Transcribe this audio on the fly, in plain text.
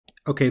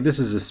Okay, this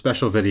is a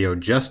special video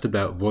just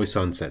about voice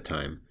onset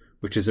time,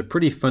 which is a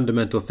pretty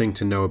fundamental thing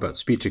to know about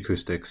speech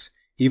acoustics,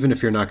 even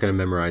if you're not going to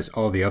memorize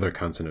all the other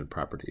consonant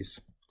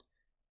properties.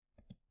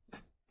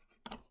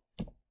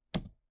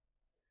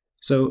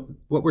 So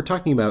what we're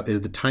talking about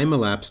is the time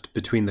elapsed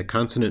between the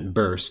consonant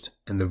burst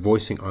and the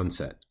voicing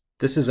onset.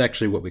 This is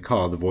actually what we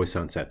call the voice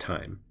onset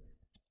time.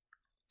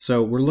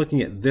 So we're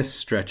looking at this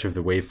stretch of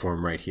the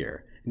waveform right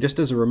here. And just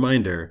as a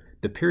reminder,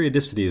 the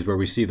periodicity is where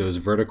we see those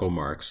vertical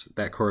marks.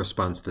 That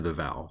corresponds to the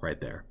vowel right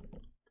there.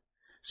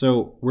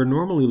 So we're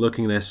normally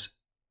looking at this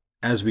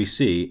as we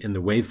see in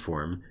the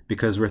waveform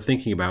because we're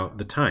thinking about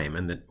the time,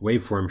 and the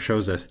waveform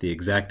shows us the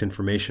exact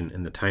information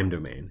in the time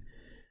domain.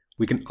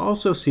 We can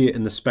also see it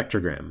in the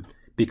spectrogram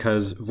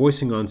because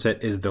voicing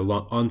onset is the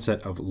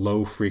onset of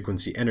low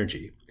frequency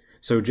energy.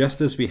 So just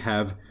as we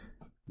have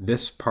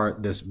this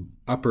part, this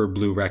upper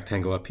blue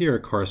rectangle up here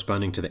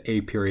corresponding to the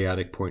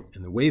aperiodic point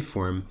in the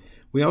waveform,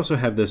 we also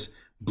have this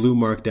blue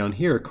mark down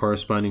here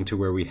corresponding to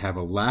where we have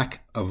a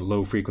lack of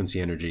low frequency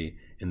energy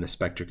in the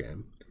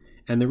spectrogram.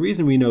 And the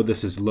reason we know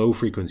this is low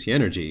frequency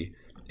energy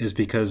is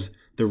because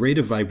the rate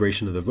of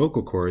vibration of the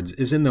vocal cords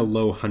is in the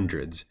low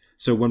hundreds.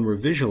 So when we're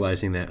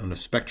visualizing that on a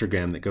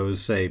spectrogram that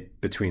goes, say,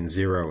 between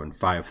 0 and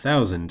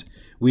 5,000,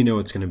 we know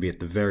it's going to be at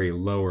the very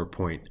lower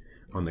point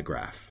on the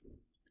graph.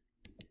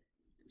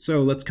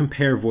 So let's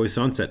compare voice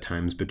onset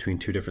times between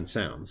two different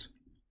sounds.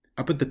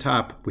 Up at the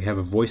top, we have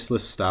a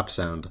voiceless stop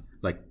sound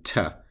like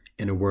t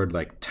in a word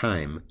like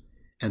time.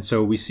 And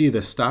so we see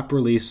the stop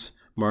release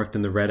marked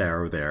in the red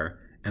arrow there,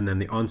 and then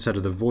the onset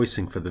of the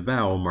voicing for the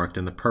vowel marked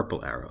in the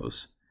purple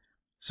arrows.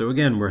 So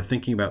again, we're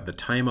thinking about the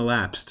time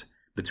elapsed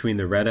between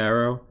the red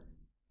arrow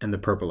and the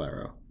purple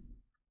arrow.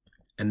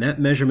 And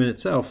that measurement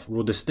itself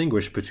will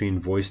distinguish between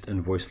voiced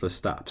and voiceless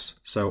stops.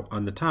 So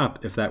on the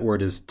top, if that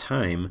word is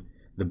time,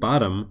 the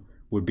bottom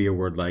would be a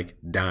word like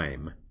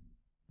dime.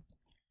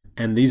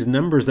 And these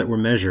numbers that we're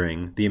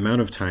measuring, the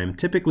amount of time,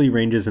 typically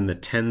ranges in the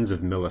tens of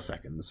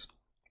milliseconds.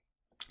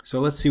 So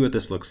let's see what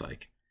this looks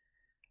like.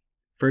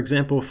 For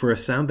example, for a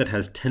sound that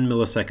has 10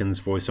 milliseconds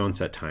voice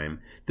onset time,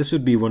 this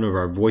would be one of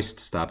our voiced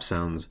stop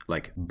sounds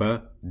like b,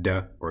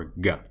 d, or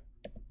g.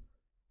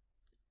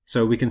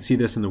 So we can see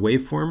this in the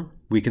waveform,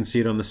 we can see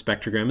it on the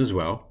spectrogram as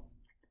well.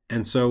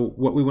 And so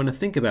what we want to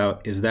think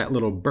about is that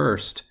little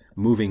burst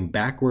moving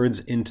backwards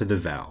into the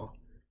vowel.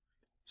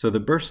 So the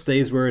burst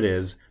stays where it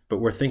is, but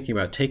we're thinking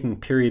about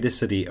taking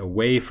periodicity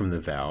away from the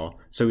vowel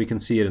so we can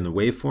see it in the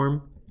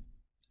waveform,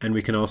 and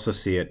we can also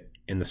see it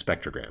in the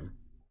spectrogram.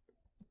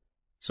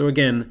 So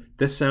again,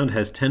 this sound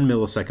has 10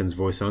 milliseconds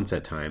voice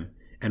onset time,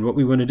 and what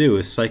we want to do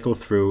is cycle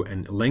through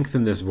and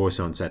lengthen this voice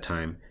onset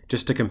time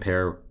just to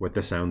compare what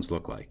the sounds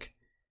look like.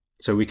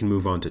 So we can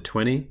move on to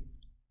 20,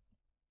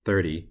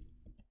 30,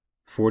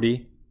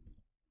 40,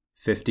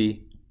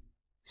 50,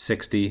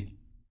 60,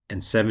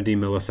 and 70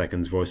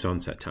 milliseconds voice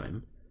onset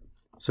time.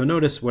 So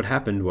notice what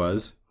happened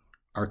was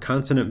our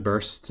consonant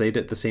burst stayed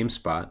at the same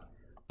spot,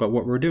 but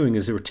what we're doing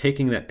is we're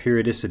taking that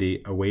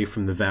periodicity away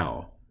from the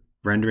vowel,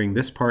 rendering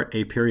this part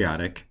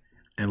aperiodic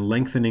and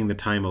lengthening the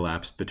time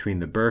elapsed between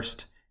the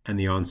burst and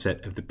the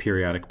onset of the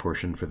periodic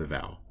portion for the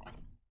vowel.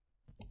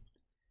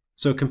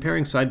 So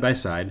comparing side by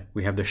side,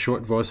 we have the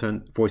short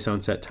voice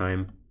onset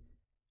time.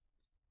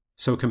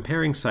 So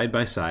comparing side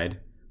by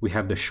side, we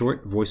have the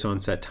short voice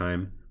onset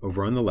time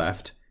over on the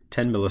left,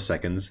 10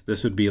 milliseconds.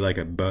 This would be like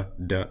a b,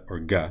 d, or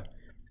g.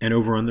 And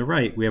over on the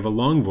right, we have a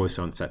long voice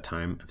onset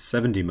time of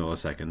 70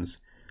 milliseconds,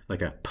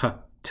 like a p,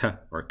 t,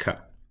 or k.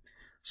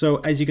 So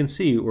as you can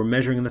see, we're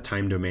measuring in the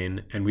time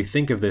domain, and we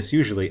think of this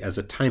usually as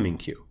a timing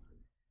cue.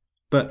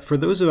 But for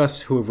those of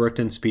us who have worked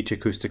in speech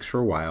acoustics for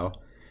a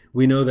while,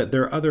 we know that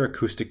there are other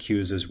acoustic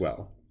cues as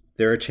well.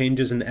 There are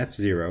changes in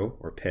F0,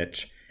 or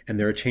pitch, and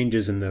there are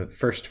changes in the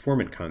first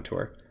formant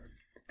contour.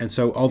 And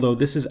so although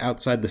this is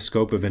outside the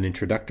scope of an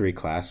introductory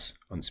class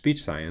on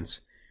speech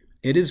science,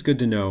 it is good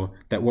to know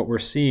that what we're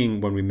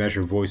seeing when we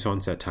measure voice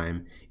onset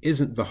time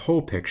isn't the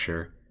whole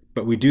picture,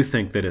 but we do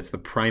think that it's the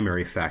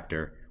primary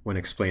factor when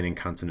explaining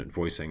consonant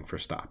voicing for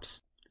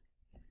stops.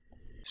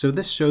 So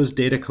this shows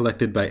data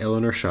collected by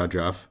Eleanor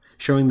Shadroff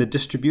showing the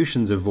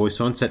distributions of voice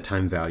onset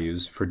time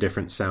values for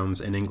different sounds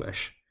in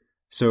English.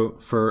 So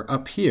for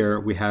up here,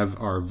 we have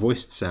our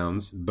voiced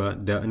sounds, b,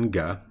 d, and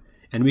g,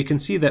 and we can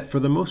see that for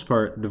the most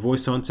part, the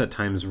voice onset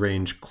times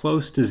range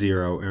close to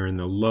 0 or in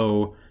the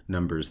low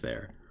numbers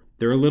there.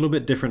 They're a little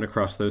bit different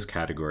across those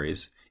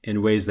categories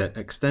in ways that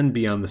extend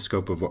beyond the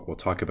scope of what we'll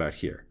talk about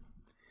here.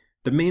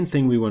 The main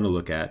thing we want to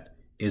look at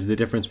is the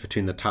difference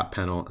between the top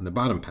panel and the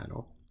bottom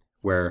panel,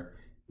 where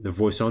the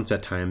voice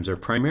onset times are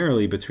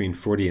primarily between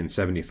 40 and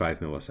 75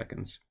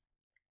 milliseconds.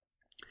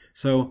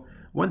 So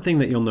one thing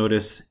that you'll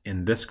notice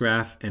in this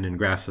graph and in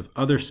graphs of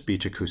other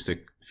speech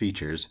acoustic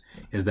features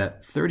is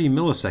that 30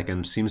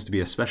 milliseconds seems to be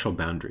a special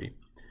boundary.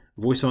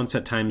 Voice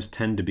onset times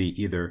tend to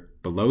be either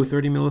below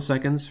 30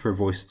 milliseconds for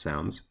voiced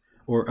sounds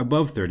or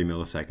above 30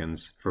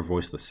 milliseconds for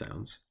voiceless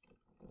sounds.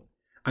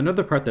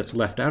 Another part that's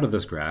left out of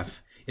this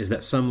graph is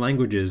that some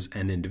languages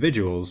and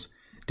individuals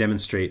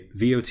demonstrate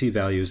VOT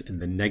values in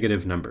the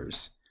negative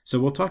numbers. So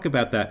we'll talk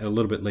about that a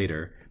little bit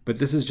later, but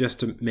this is just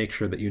to make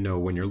sure that you know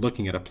when you're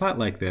looking at a plot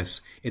like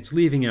this, it's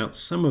leaving out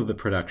some of the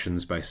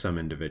productions by some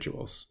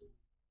individuals.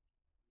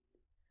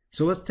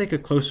 So let's take a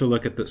closer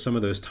look at some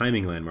of those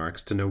timing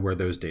landmarks to know where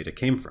those data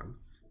came from.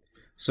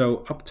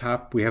 So up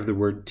top we have the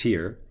word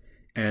tier,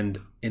 and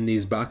in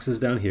these boxes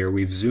down here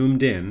we've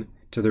zoomed in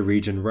to the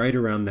region right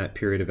around that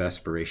period of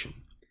aspiration.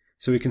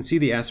 So we can see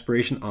the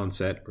aspiration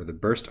onset, or the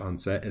burst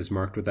onset, is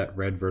marked with that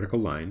red vertical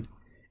line,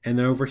 and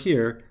then over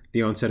here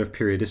the onset of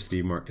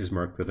periodicity is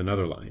marked with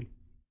another line.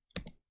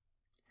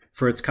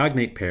 For its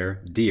cognate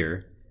pair,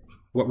 deer,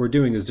 what we're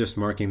doing is just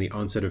marking the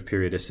onset of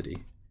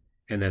periodicity,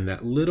 and then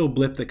that little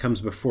blip that comes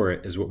before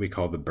it is what we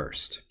call the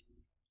burst.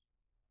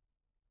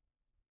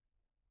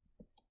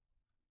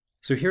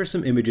 So here are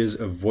some images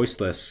of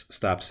voiceless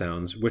stop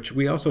sounds, which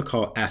we also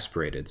call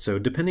aspirated. So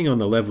depending on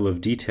the level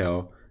of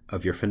detail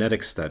of your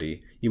phonetic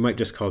study, you might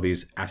just call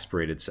these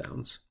aspirated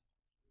sounds.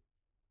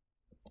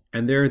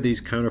 And there are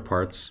these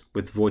counterparts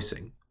with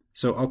voicing.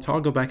 So I'll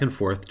toggle back and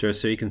forth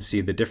just so you can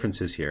see the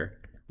differences here.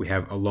 We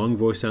have a long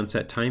voice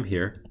onset time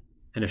here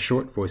and a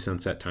short voice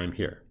onset time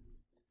here.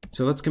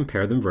 So let's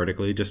compare them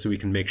vertically just so we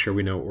can make sure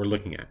we know what we're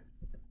looking at.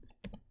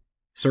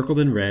 Circled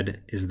in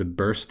red is the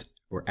burst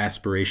or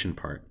aspiration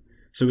part.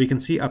 So we can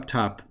see up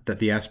top that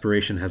the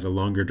aspiration has a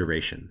longer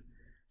duration.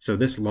 So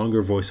this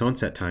longer voice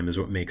onset time is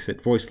what makes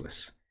it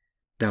voiceless.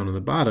 Down on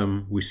the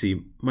bottom, we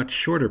see much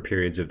shorter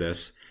periods of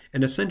this,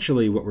 and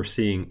essentially what we're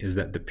seeing is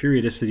that the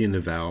periodicity in the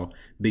vowel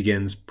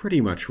begins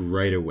pretty much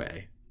right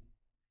away.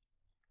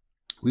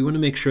 We want to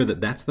make sure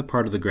that that's the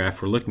part of the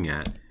graph we're looking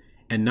at,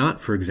 and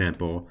not, for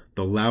example,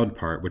 the loud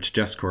part, which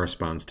just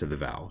corresponds to the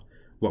vowel.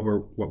 What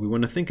we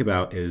want to think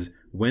about is,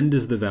 when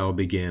does the vowel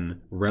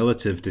begin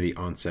relative to the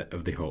onset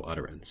of the whole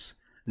utterance,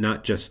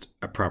 not just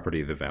a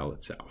property of the vowel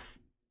itself.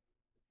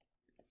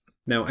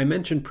 Now, I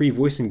mentioned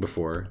pre-voicing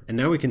before, and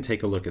now we can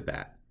take a look at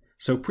that.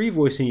 So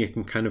pre-voicing you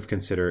can kind of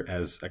consider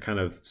as a kind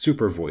of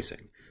super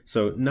voicing.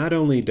 So not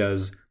only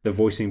does the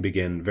voicing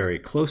begin very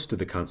close to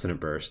the consonant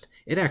burst,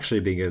 it actually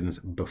begins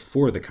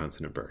before the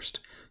consonant burst.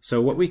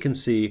 So what we can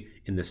see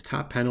in this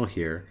top panel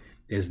here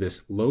is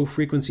this low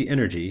frequency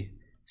energy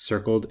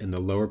circled in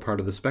the lower part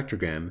of the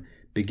spectrogram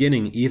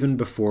beginning even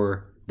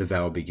before the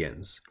vowel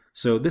begins.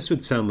 So this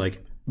would sound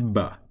like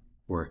B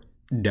or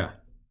D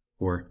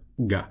or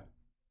G.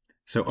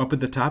 So up at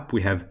the top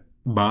we have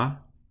Ba,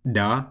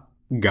 Da,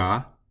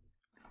 Ga,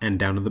 and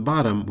down at the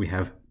bottom we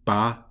have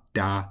Ba,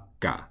 Da,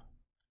 Ga.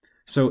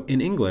 So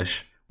in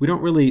English, we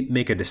don't really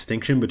make a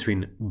distinction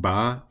between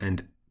ba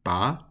and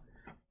ba.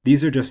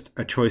 These are just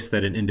a choice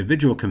that an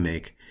individual can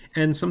make,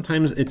 and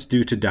sometimes it's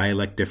due to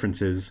dialect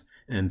differences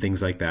and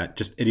things like that,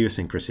 just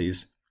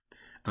idiosyncrasies.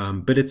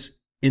 But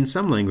in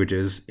some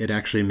languages, it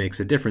actually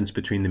makes a difference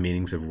between the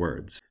meanings of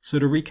words. So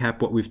to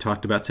recap what we've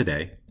talked about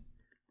today,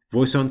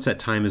 voice onset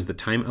time is the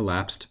time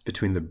elapsed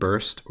between the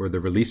burst or the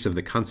release of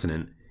the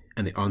consonant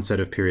and the onset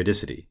of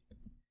periodicity.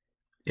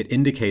 It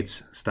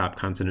indicates stop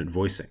consonant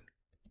voicing,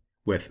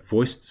 with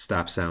voiced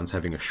stop sounds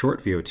having a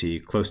short VOT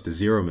close to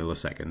 0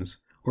 milliseconds,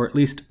 or at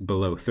least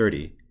below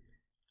 30,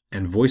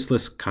 and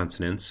voiceless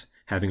consonants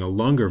having a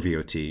longer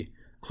VOT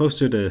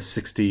closer to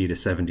 60 to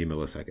 70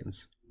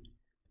 milliseconds.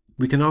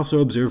 We can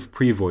also observe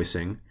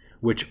pre-voicing,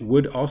 which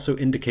would also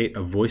indicate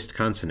a voiced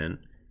consonant,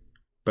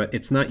 but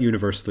it's not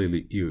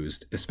universally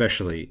used,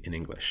 especially in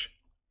English.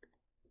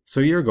 So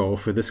your goal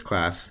for this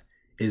class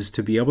is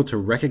to be able to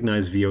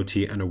recognize VOT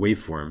on a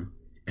waveform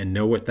and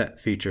know what that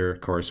feature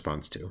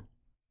corresponds to.